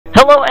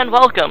Hello and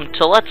welcome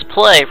to Let's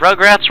Play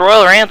Rugrats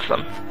Royal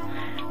Ransom.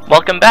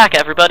 Welcome back,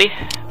 everybody.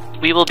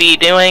 We will be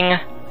doing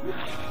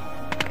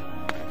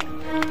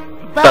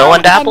Bow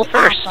and Apple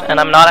first, and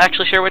I'm not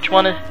actually sure which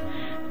one is,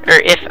 or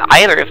if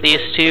either of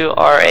these two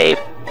are a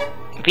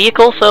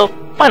vehicle, so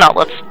why not?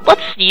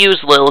 Let's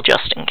use Lil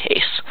just in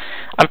case.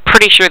 I'm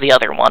pretty sure the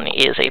other one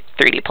is a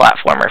 3D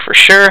platformer for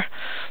sure,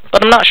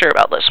 but I'm not sure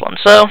about this one,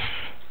 so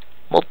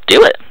we'll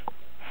do it.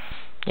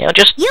 You know,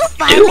 just do it. You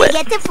finally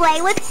get to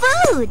play with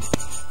food!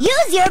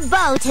 Use your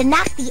bow to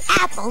knock the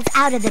apples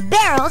out of the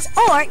barrels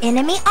or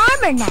enemy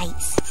armor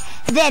knights.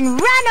 Then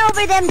run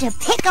over them to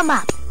pick them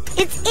up.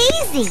 It's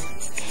easy!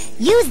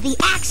 Use the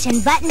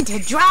action button to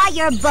draw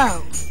your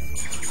bow.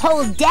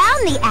 Hold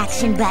down the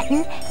action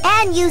button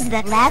and use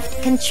the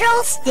left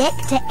control stick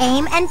to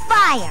aim and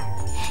fire.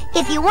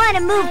 If you want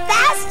to move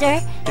faster,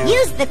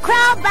 use the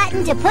crawl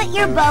button to put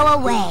your bow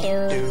away.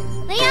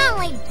 The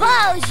only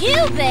bows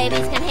you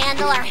babies can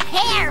handle are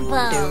hair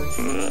bows.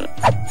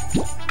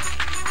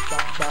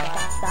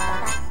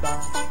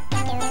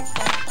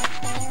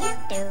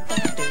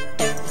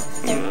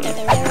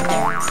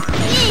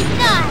 He's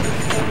nuts!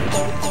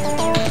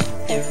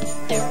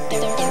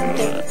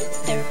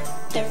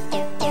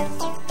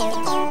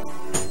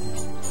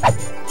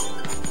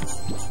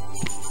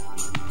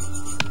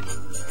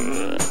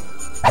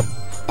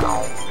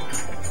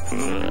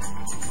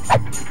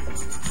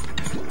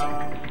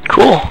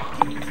 Cool.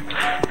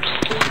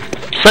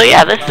 So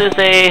yeah, this is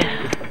a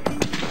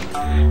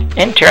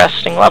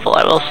interesting level,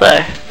 I will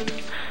say.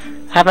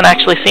 Haven't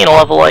actually seen a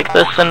level like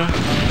this in,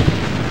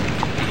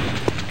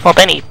 well,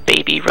 any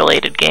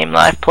baby-related game that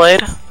I've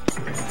played.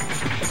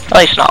 At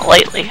least not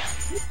lately.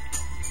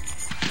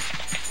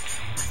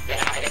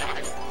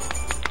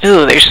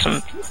 Ooh, there's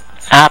some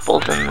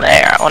apples in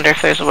there. I wonder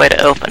if there's a way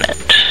to open it.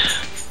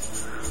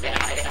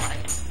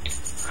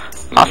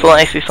 Also, let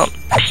me see some.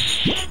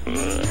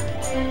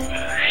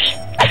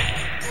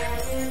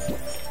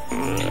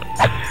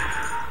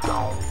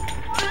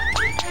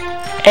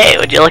 Hey,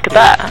 would you look at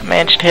that? I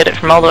managed to hit it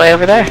from all the way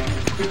over there.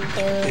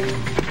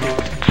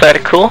 Sorta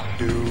cool.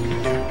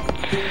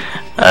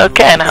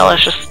 Okay, now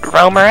let's just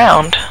roam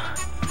around.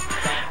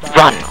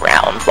 Run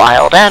round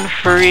wild and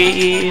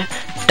free.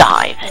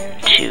 Dive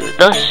into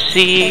the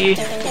sea.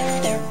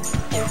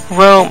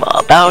 Roam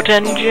about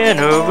and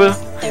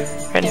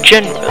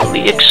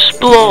generally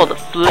explore the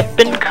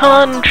flippin'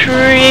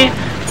 country.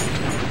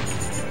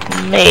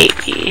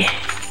 Maybe.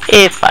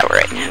 If I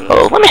were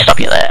oh, let me stop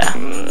you there.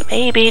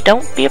 Maybe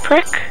don't be a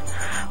prick.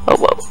 Oh,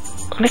 whoa.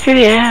 Let me through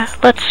the air.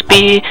 Let's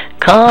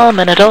become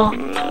an adult.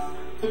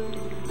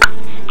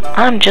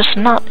 I'm just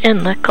not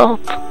in the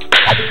cult.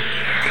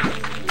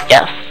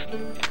 Yes.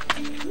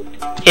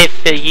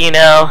 If, you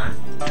know,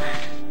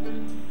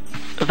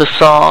 the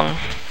song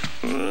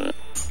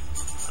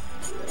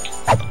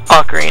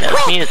Ocarina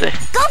of Music.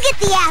 Go get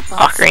the apples!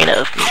 Ocarina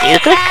of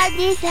Music?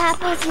 These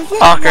apples isn't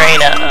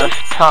Ocarina rotted. of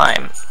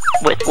Time.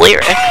 With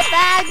lyrics.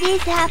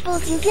 These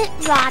apples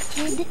isn't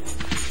rotted.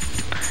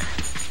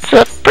 It's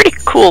a pretty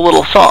cool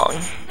little song,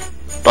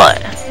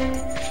 but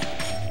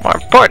more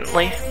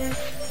importantly,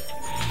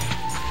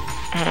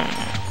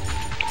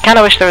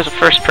 kinda wish there was a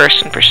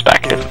first-person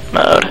perspective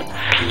mode.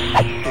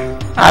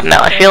 I don't know,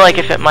 I feel like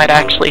if it might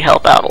actually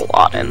help out a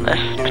lot in this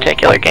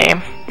particular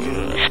game.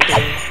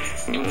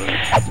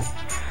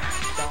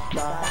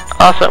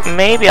 Also,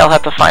 maybe I'll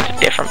have to find a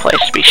different place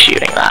to be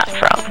shooting that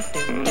from.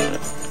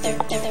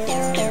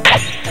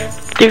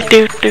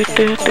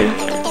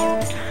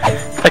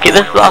 Okay,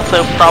 this is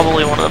also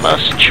probably one of the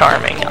most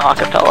charming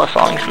acapella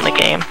songs in the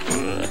game.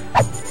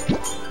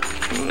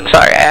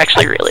 Sorry, I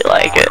actually really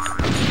like it.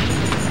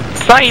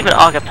 It's not even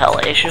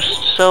acapella, it's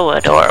just so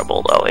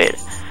adorable though. It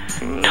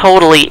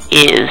totally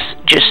is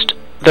just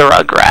the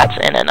Rugrats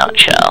in a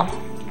nutshell.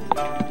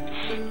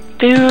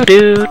 Do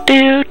do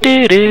do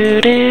do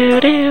do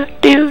do do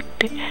do.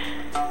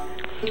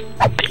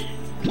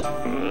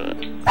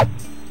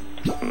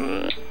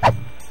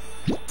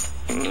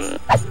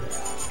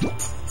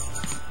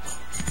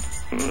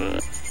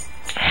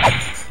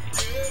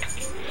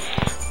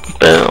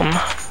 Boom.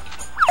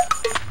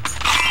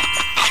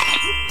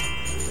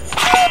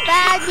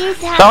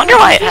 So I wonder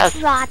why it has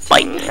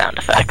bite sound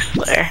effects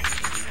there.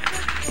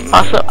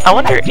 Also, I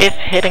wonder if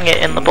hitting it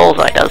in the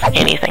bullseye does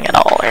anything at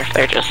all, or if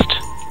they're just...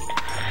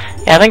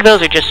 Yeah, I think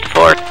those are just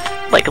for,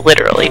 like,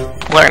 literally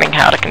learning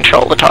how to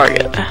control the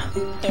target.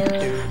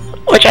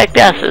 Which I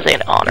guess is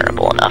an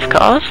honorable enough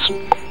cause.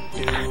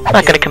 I'm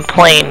not gonna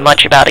complain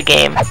much about a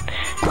game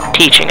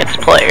teaching its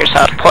players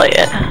how to play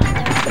it.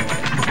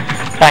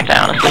 In fact, I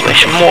honestly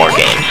wish more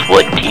games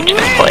would teach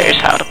their players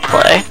how to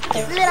play.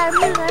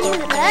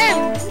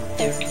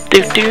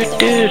 Do do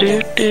do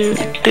do do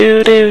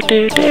do do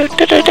do do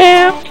do do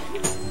do.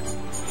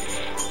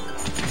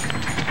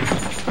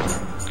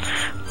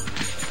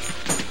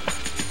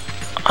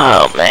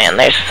 Oh man,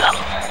 there's some.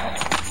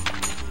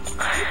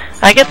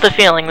 I get the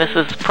feeling this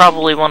is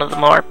probably one of the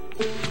more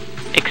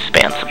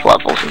expansive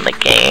levels in the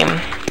game.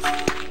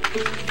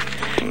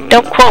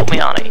 Don't quote me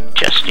on it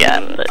just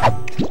yet, but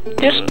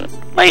just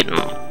wait and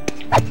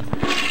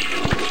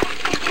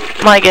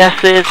My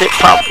guess is it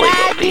probably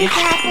will be.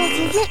 Apples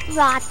isn't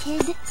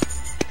rotted.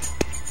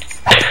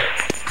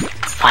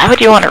 Why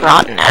would you want a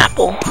rotten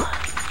apple?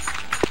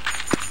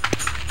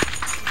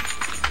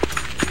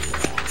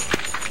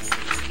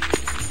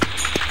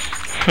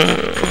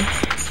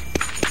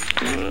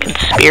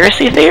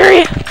 Conspiracy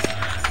theory?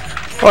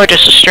 Or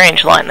just a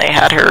strange line they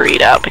had her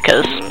read out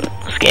because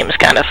this game is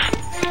kind of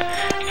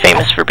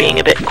famous for being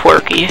a bit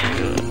quirky.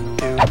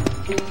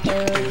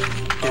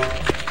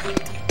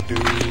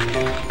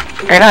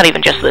 Or not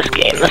even just this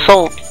game, this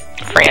whole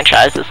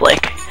franchise is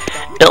like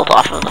built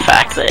off of the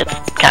fact that it's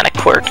kind of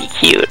quirky,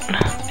 cute,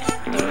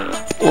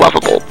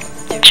 lovable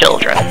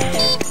children.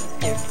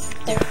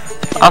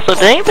 Also,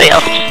 did anybody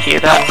else just hear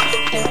that?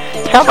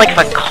 It sounded like if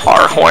a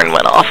car horn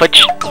went off,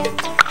 which,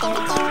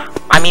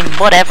 I mean,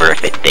 whatever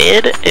if it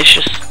did, it's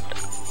just,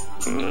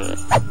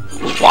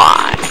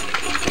 why?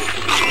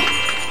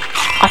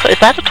 Also, is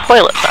that a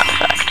toilet sound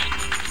effect?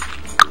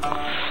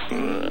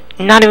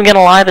 Not even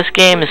gonna lie, this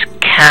game is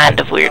kind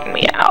of weirding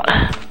me out.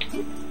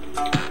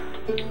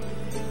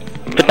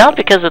 But not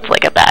because it's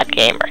like a bad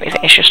game or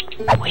anything, it's just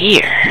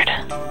weird.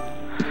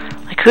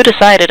 Like, who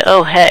decided,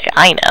 oh hey,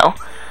 I know,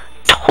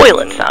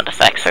 toilet sound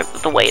effects are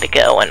the way to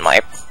go in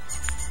my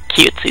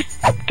cutesy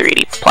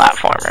 3D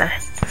platformer.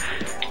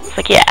 It's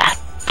like, yeah,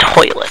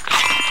 toilets.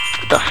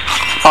 The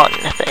fun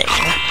things.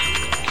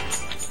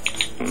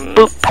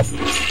 Boop.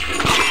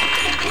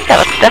 Yeah,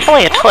 that's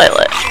definitely a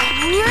toilet.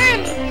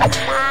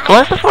 So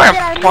unless if we're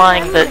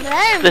implying that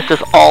this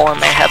is all in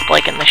their head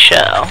like in the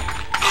show.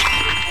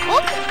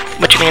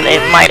 Which means they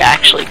might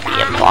actually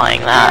be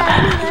implying that.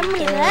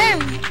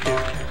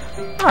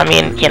 I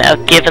mean, you know,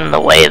 given the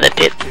way that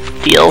it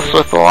deals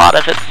with a lot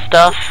of its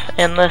stuff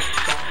in this,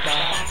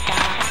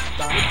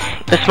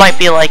 this might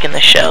be like in the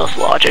show's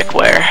logic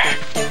where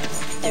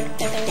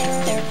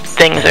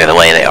things are the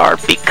way they are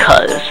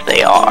because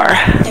they are.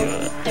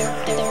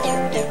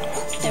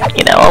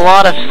 You know, a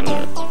lot of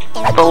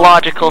the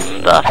logical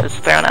stuff is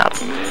thrown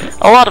out.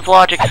 A lot of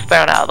logic is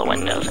thrown out of the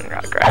windows in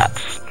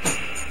Rugrats.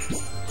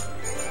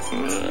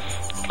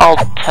 I'll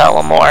tell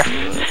a more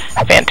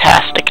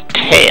fantastic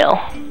tale.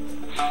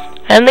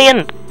 And in the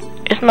end,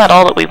 isn't that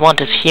all that we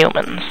want as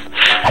humans?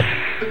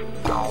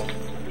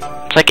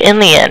 It's like, in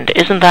the end,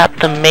 isn't that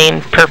the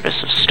main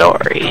purpose of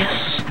stories?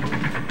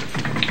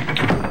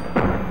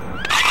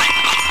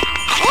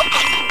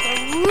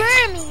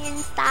 Wormy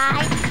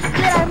inside.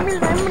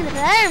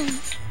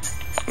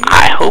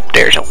 I hope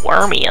there's a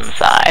wormy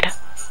inside.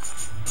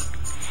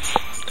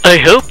 I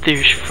hope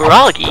there's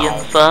Froggy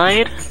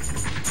inside.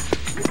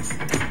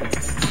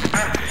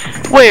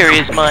 Where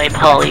is my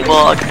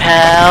pollywog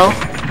pal?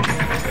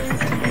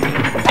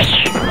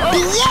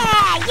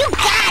 Yeah, you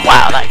got it.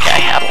 Wow, that guy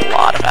had a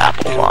lot of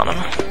apples on him.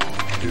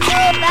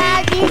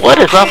 What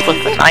is up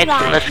with the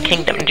knights in this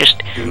kingdom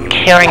just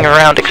carrying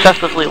around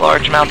excessively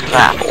large amounts of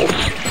apples?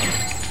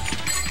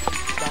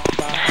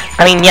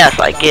 I mean, yes,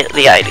 I get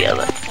the idea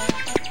that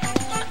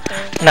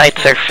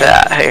knights are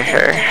fat,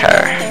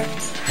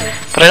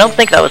 but I don't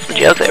think that was the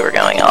joke they were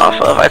going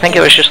off of. I think it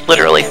was just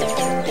literally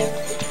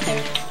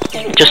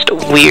just a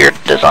weird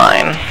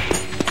design.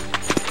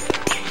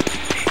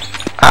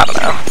 I don't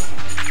know.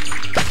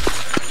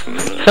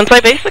 Since I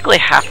basically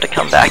have to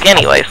come back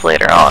anyways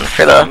later on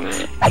for the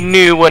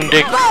new and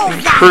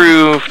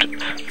improved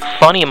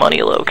funny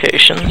money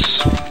locations,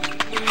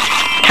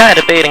 kind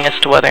of debating as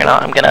to whether or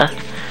not I'm gonna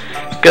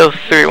go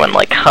through and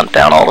like hunt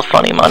down all the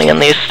funny money in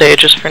these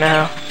stages for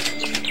now.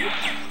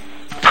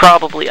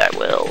 Probably I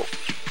will,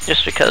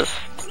 just because,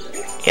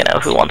 you know,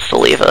 who wants to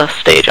leave a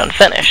stage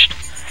unfinished?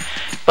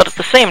 But at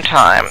the same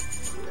time,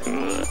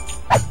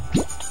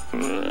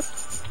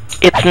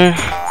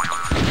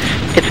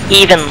 it's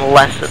even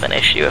less of an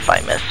issue if I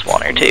miss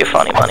one or two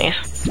funny monies.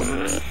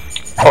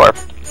 Or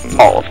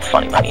all of the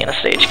funny money in a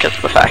stage, because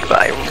of the fact that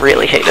I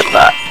really hated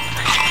that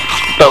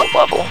boat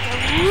level.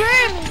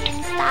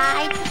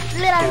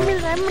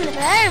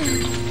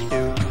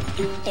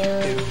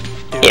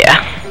 Yeah.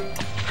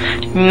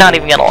 Not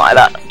even gonna lie,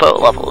 that boat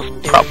level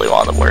is probably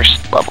one of the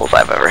worst levels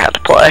I've ever had to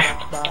play.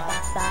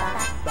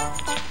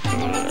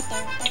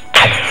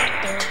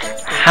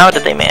 How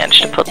did they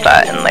manage to put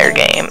that in their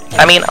game?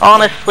 I mean,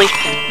 honestly,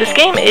 this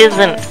game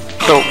isn't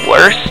the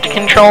worst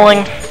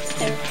controlling.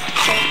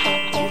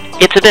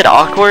 It's a bit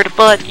awkward,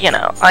 but, you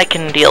know, I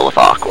can deal with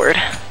awkward.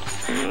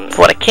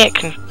 What I can't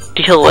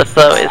deal with,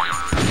 though, is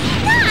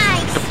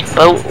the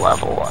boat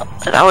level.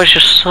 That was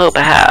just so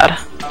bad.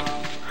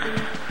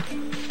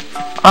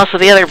 Also,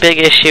 the other big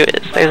issue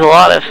is there's a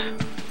lot of...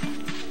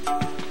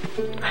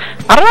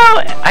 I don't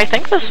know, I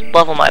think this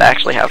level might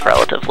actually have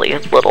relatively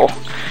little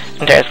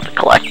in terms of the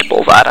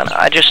collectibles. I don't know,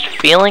 I just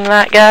feeling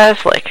that,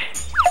 guys, like...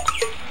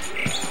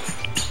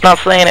 Not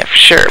saying it for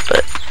sure,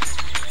 but...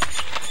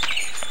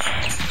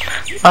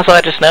 Also,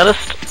 I just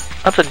noticed,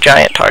 that's a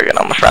giant target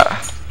on the front.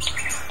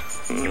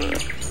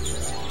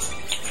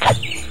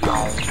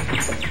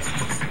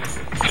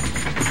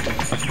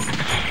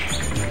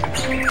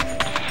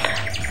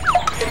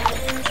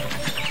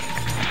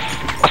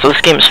 Also,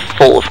 this game is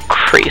full of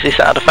crazy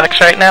sound effects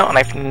right now, and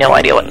I have no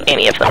idea what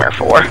any of them are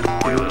for.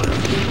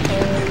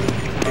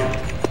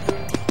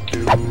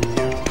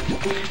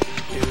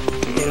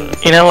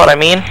 You know what I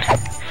mean?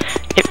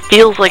 It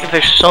feels like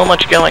there's so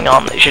much going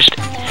on that just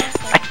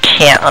I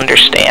can't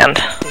understand.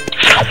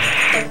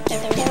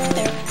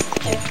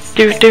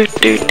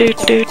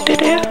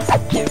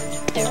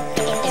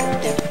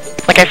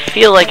 Like, I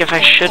feel like if I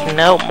should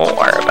know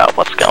more about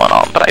what's going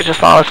on, but I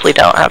just honestly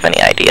don't have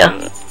any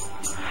idea.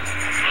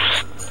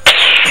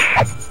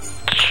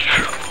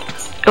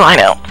 Oh, I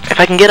know. If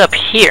I can get up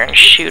here and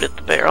shoot at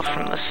the barrel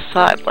from the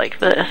side like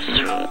this,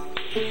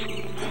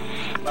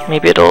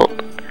 maybe it'll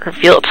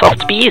reveal itself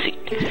to be easy.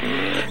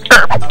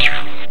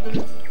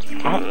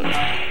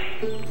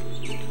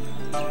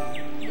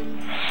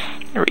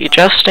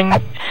 Readjusting.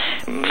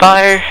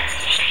 Fire.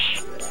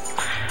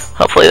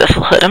 Hopefully this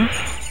will hit him.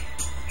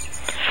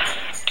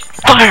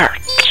 Fire!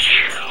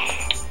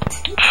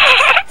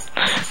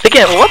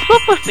 Again, what's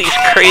up with these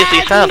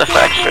crazy sound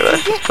effects for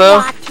this?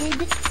 So,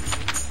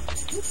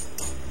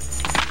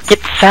 it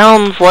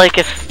sounds like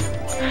if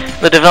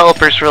the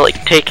developers were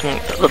like taking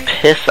the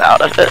piss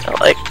out of it.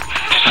 Like,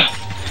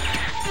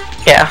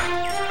 yeah,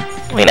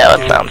 we know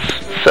it sounds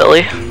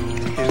silly.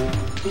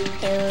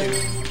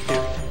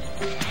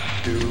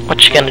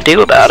 What you gonna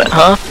do about it,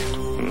 huh?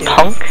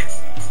 Punk?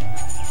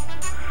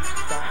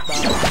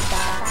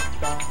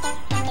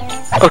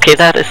 Okay,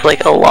 that is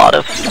like a lot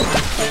of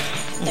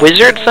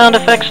wizard sound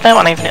effects now,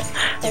 and I know.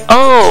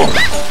 Oh!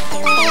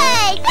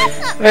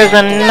 There's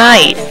a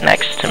knight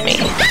next to me.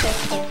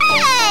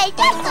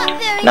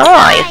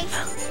 Nice!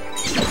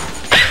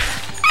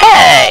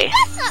 Hey!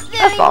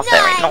 That's not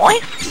very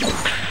nice.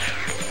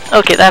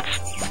 Okay, that's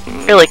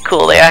really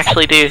cool. They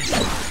actually do,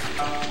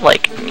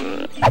 like,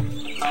 I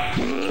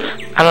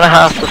don't know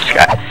how else to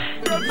describe.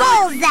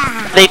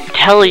 They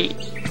tell you,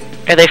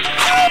 or they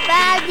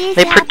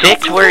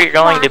predict where you're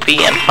going to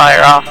be and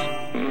fire off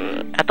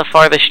at the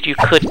farthest you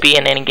could be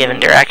in any given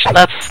direction.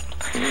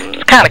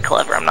 It's kind of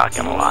clever, I'm not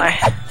gonna lie.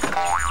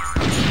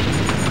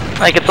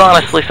 Like, it's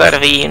honestly sort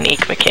of a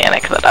unique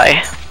mechanic that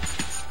I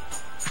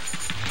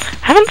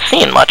haven't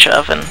seen much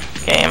of in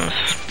games.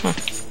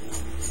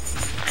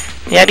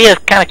 The idea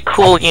of kind of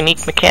cool,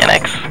 unique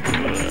mechanics.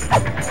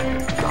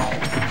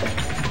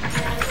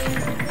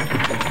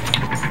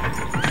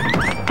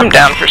 I'm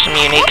down for some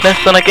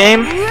uniqueness in a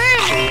game.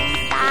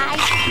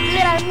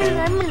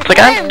 It's like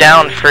I'm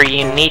down for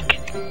unique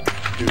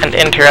and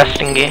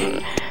interesting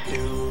game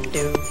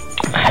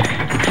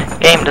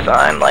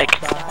design. Like,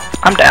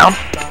 I'm down.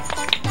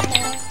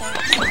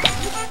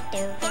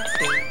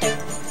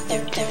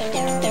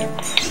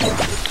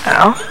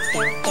 Ow.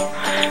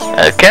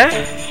 Okay.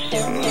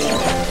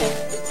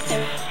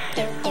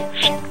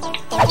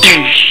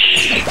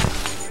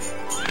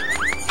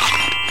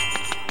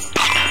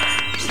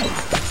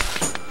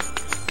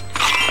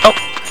 Oh,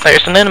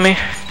 there's an enemy.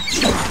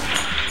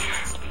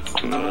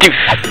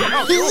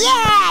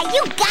 Yeah,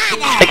 you got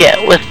him.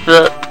 Again, with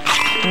the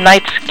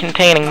knights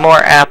containing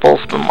more apples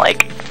than,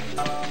 like,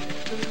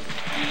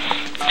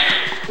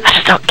 I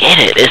just don't get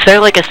it. Is there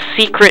like a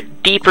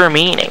secret, deeper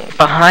meaning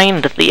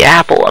behind the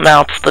apple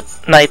amounts the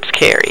knights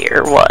carry,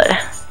 or what?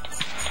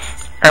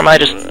 Or am I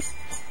just...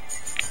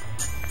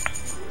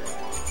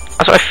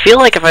 So I feel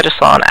like if I just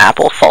saw an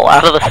apple fall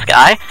out of the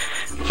sky,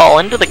 fall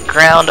into the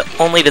ground,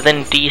 only to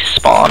then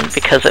despawn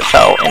because it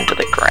fell into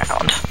the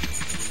ground.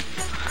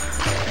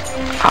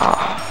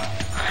 Oh.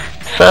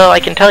 So I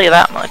can tell you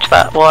that much,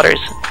 that water's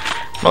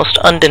most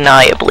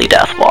undeniably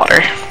death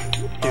water.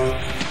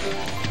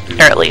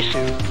 Or at least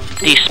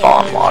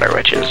despawn water,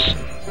 which is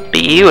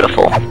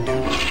beautiful.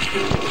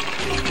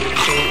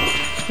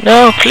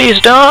 No, please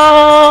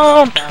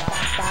don't!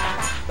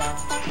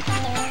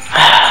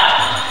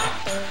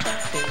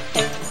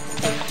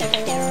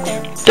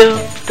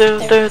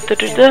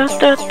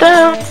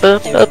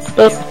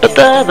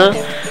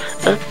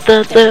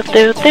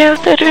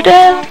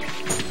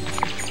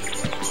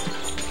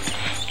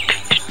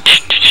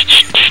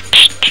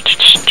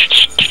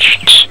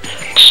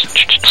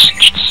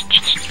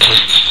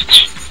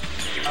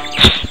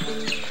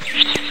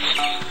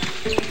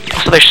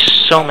 So there's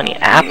so many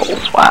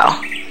apples,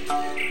 wow.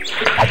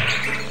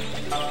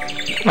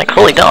 Like,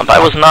 holy dump, I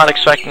was not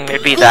expecting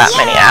there'd be that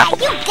many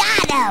apples. You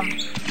got him.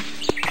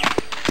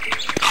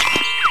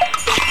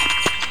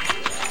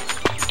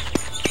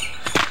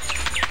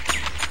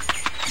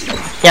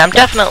 Yeah, I'm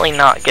definitely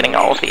not getting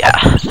all of the,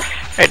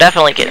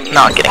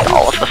 not getting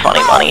all of the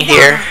funny money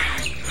here.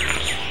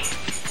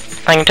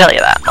 I can tell you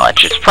that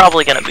much. It's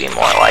probably gonna be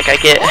more like I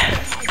get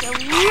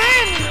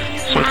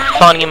some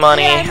funny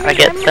money, I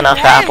get enough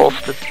apples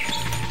to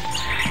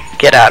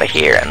get out of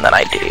here, and then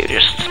I do,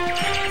 just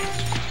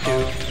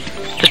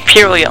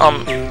purely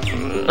on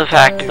the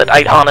fact that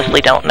I honestly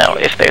don't know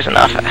if there's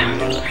enough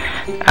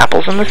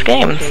apples in this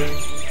game.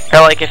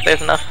 Or like if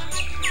there's enough,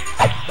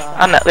 I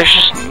don't know, there's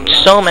just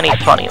so many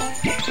funny,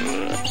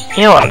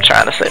 you know what I'm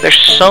trying to say, there's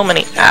so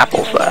many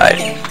apples that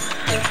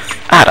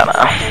I don't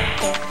know.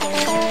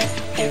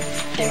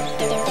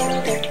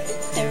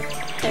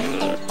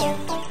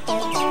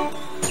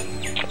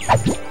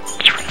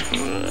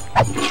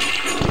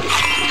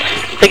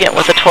 Begin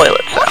with a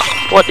toilet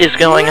sound. What is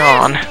going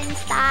on?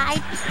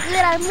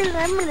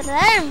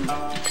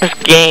 This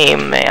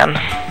game, man.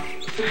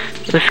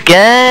 This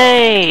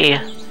game!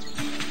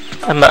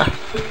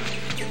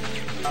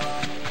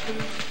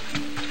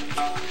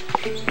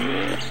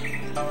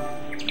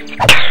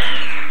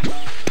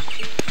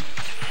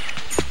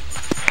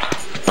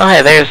 Oh,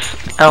 hey, there's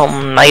El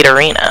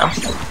Nighterino.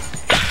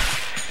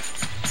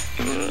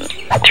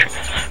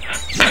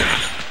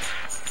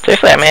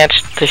 Seriously, I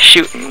managed to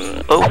shoot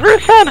over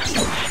his head?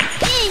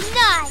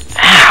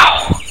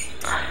 Ow!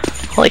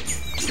 Like,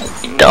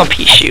 dump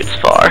he shoots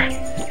far.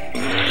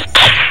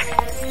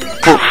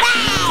 Oof.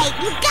 Hey,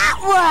 you got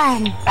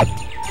one!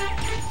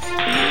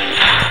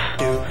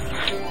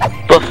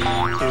 Boof.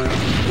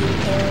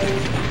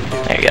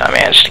 There you go, I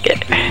managed to get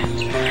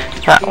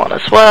that one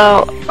as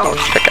well. I'll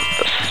pick up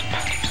this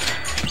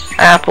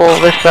apple,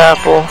 this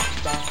apple.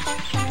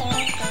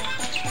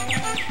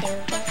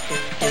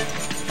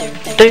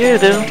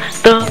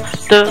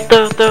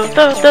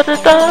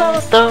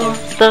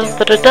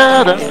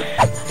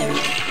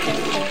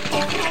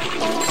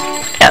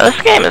 Yeah,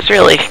 this game is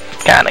really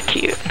kind of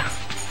cute.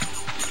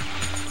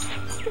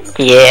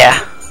 Yeah.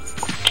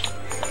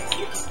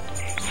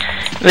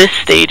 This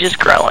stage is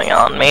growing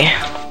on me.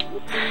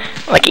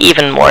 Like,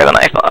 even more than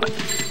I thought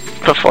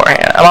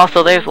beforehand. And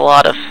also, there's a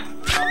lot of...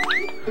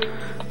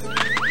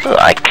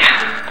 like...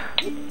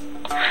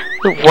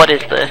 what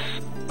is this?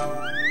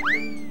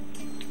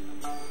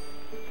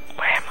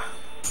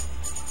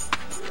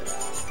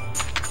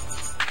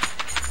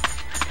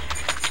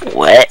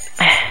 What?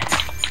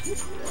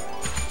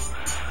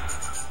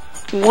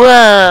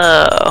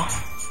 Whoa!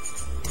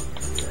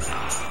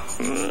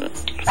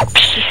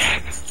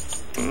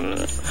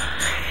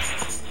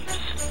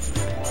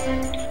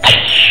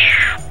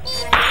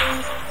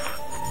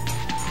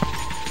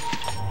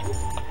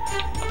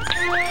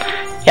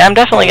 Yeah, I'm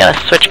definitely gonna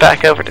switch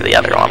back over to the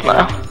other one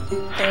though.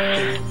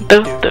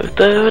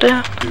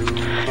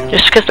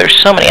 Just because there's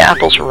so many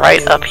apples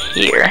right up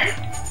here.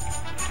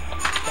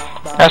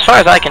 As far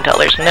as I can tell,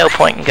 there's no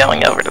point in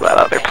going over to that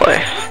other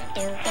place.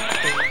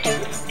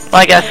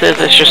 My guess is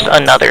it's just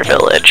another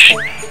village.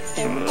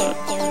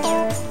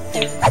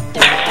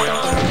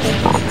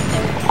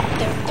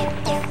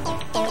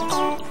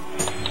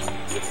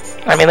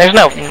 I mean, there's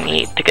no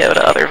need to go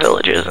to other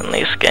villages in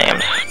these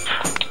games.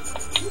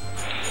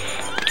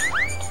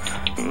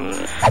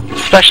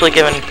 Especially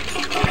given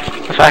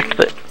the fact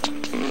that...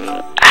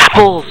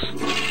 apples!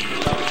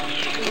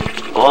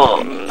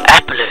 Oh,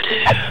 apple.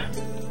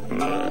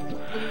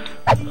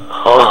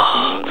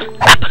 Oh,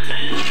 apple.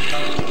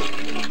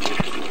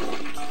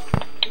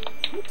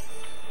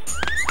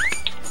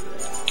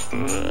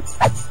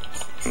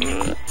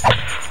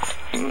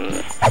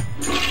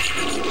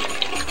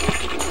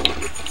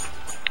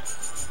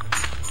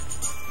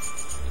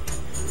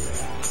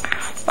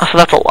 So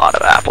that's a lot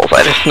of apples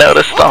I just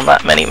noticed on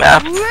that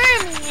mini-map.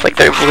 It's like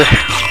they're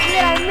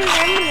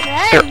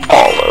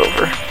all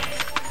over.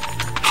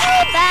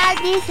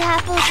 These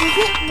apples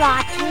isn't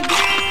rotten.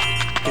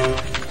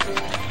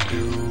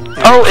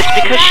 Oh, it's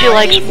because she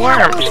likes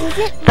worms.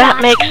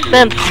 That makes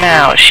sense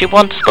now. She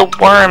wants the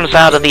worms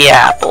out of the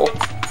apple.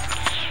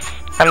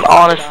 I'm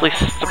honestly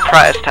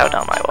surprised how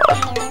dumb I was.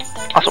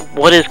 Also,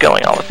 what is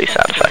going on with these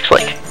sound effects?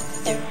 Like,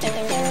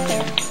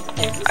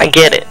 I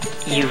get it.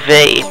 You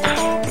vape.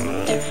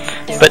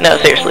 But no,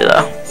 seriously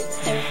though.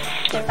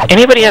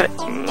 Anybody have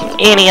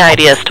any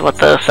idea as to what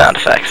those sound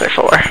effects are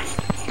for?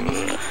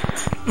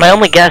 My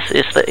only guess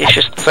is that it's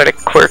just sort of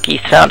quirky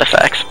sound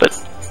effects, but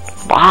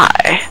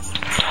why?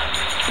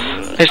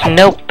 There's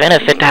no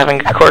benefit to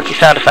having a quirky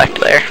sound effect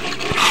there.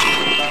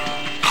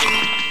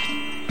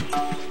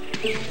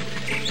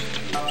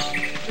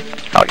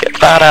 I'll get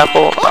that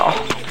apple.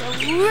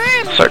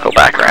 I'll circle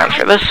back around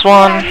for this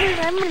one.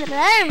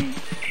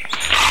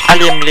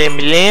 Alim lim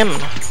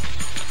lim.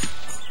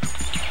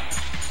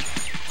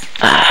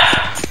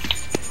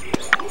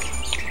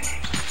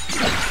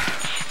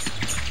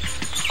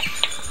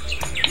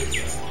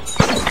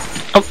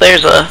 Oh,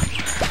 there's a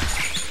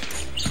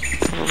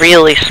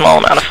really small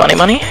amount of funny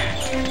money.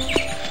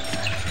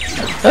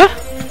 Huh?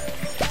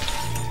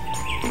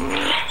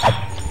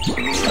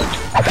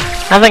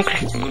 I think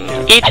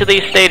each of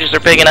these stages are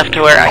big enough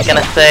to where I'm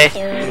gonna say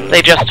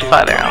they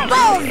justify their own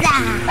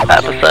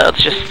episodes.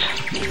 Just,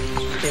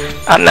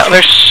 I don't know,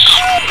 there's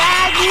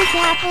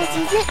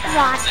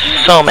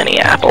so many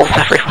apples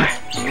everywhere.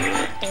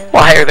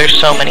 Why are there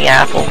so many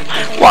apples?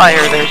 Why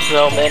are there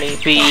so many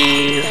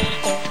bees?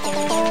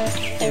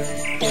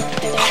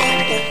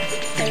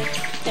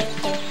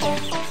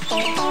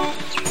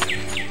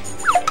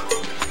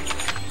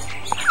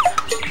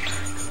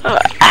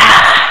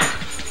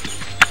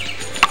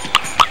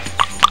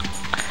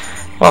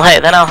 Well, hey,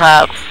 then I'll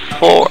have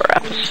 4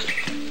 episodes.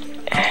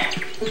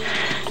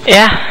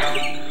 Yeah.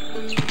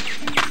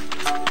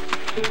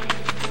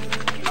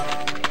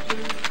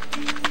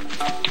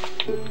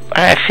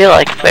 I feel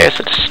like there's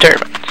a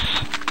disturbance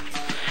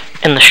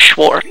in the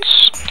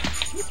Schwartz.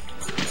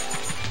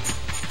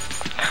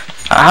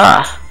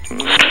 Aha.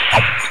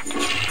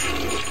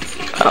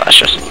 Oh, that's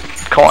just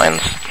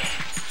coins.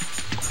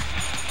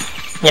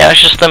 Yeah,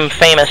 it's just them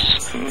famous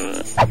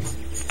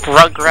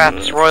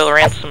Rugrats Royal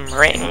Ransom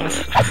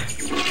rings.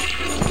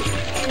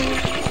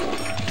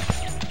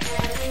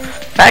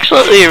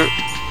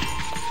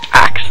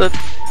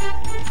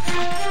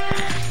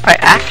 I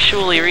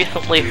actually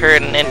recently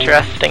heard an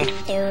interesting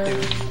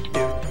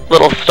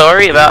little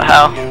story about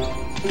how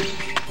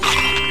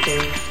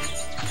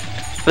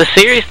the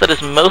series that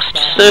is most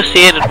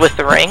associated with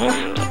the rings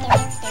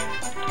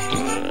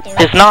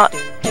is not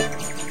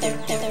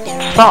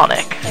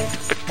Sonic,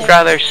 but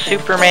rather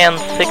Superman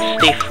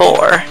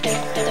 64,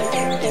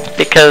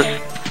 because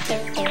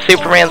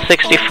Superman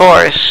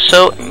 64 is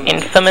so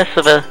infamous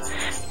of a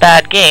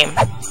bad game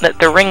that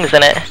the rings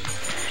in it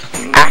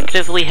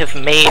actively have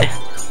made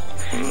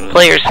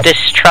players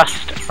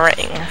distrust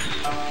rings.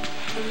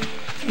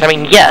 I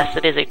mean, yes,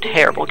 it is a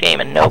terrible game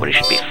and nobody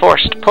should be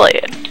forced to play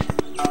it.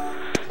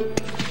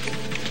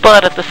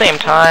 But at the same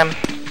time,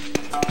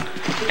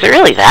 is it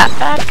really that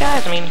bad,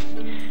 guys? I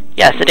mean,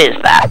 yes, it is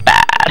that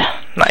bad.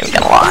 I'm not even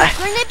gonna lie.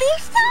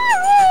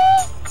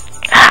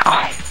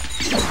 Ow.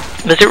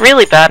 Is it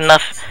really bad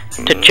enough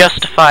to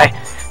justify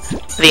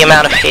the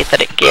amount of hate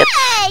that it gets?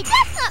 Hey,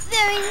 that's not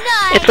very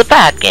nice. It's a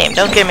bad game,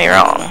 don't get me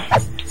wrong.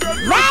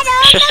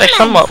 It's just I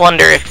somewhat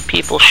wonder if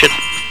people should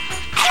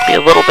be a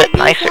little bit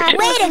nicer to it.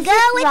 Way to go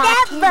with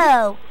that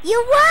bow!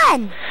 You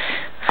won!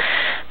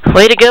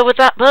 Way to go with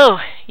that bow!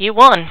 You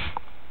won!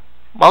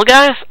 Well,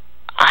 guys,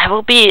 I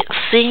will be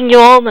seeing you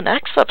all in the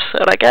next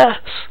episode, I guess.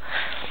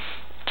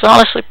 It's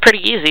honestly pretty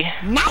easy.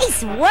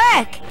 Nice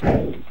work!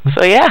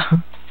 So, yeah.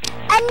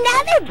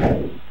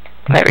 Another...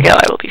 There we go,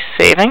 I will be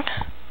saving.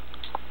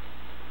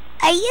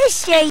 Are you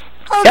sure?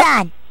 Hold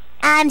on.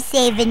 I'm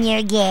saving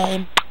your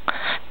game.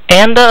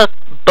 And,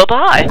 bye-bye.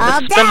 All This has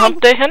been done.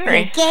 Hump Day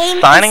Henry, Your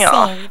game signing is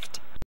off. saved.